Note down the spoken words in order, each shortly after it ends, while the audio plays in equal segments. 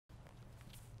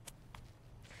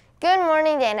Good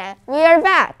morning, Dana. We are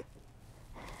back.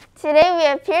 Today we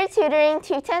have peer tutoring,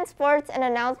 210 sports, and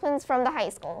announcements from the high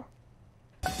school.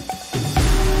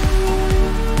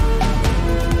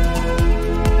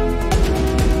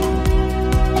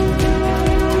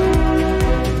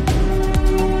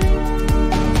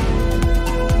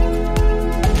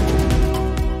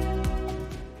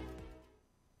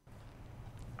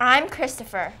 I'm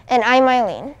Christopher. And I'm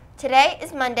Eileen. Today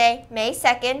is Monday, May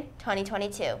 2nd,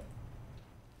 2022.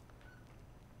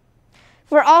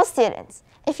 For all students,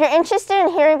 if you're interested in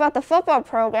hearing about the football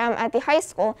program at the high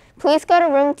school, please go to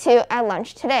room 2 at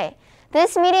lunch today.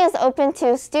 This meeting is open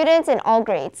to students in all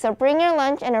grades, so bring your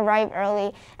lunch and arrive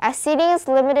early, as seating is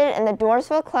limited and the doors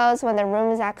will close when the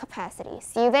room is at capacity.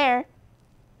 See you there.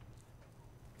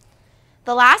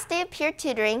 The last day of peer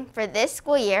tutoring for this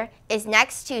school year is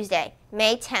next Tuesday,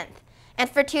 May 10th. And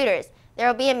for tutors, there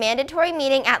will be a mandatory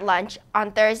meeting at lunch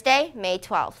on Thursday, May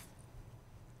 12th.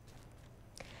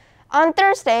 On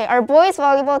Thursday, our boys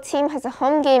volleyball team has a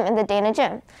home game in the Dana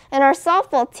Gym, and our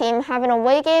softball team have an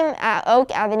away game at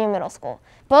Oak Avenue Middle School.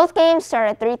 Both games start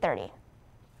at 3:30.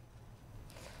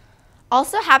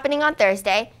 Also happening on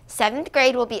Thursday, 7th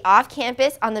grade will be off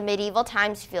campus on the Medieval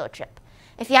Times field trip.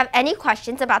 If you have any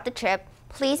questions about the trip,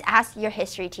 please ask your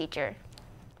history teacher.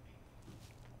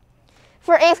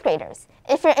 For 8th graders,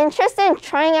 if you're interested in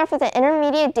trying out for the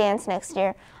intermediate dance next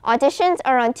year, auditions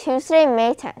are on Tuesday,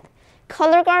 May 10th.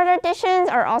 Color guard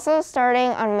auditions are also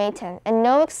starting on May 10th, and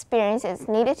no experience is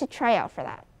needed to try out for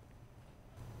that.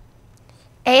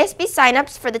 ASB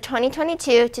signups for the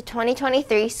 2022 to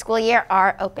 2023 school year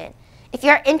are open. If you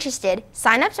are interested,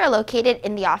 signups are located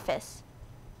in the office.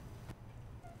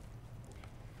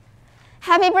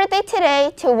 Happy birthday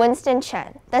today to Winston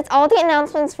Chen. That's all the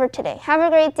announcements for today. Have a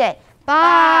great day.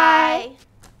 Bye.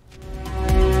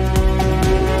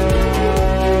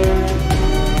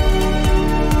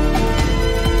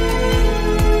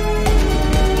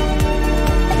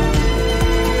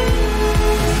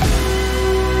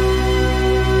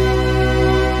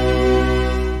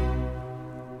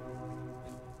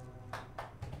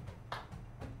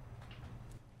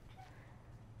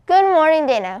 Good morning,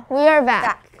 Dana. We are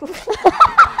back. Sorry,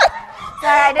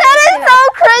 I didn't That is so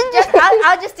cringy.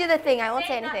 I'll just do the thing. I won't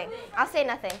say anything. I'll say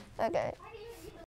nothing. Okay.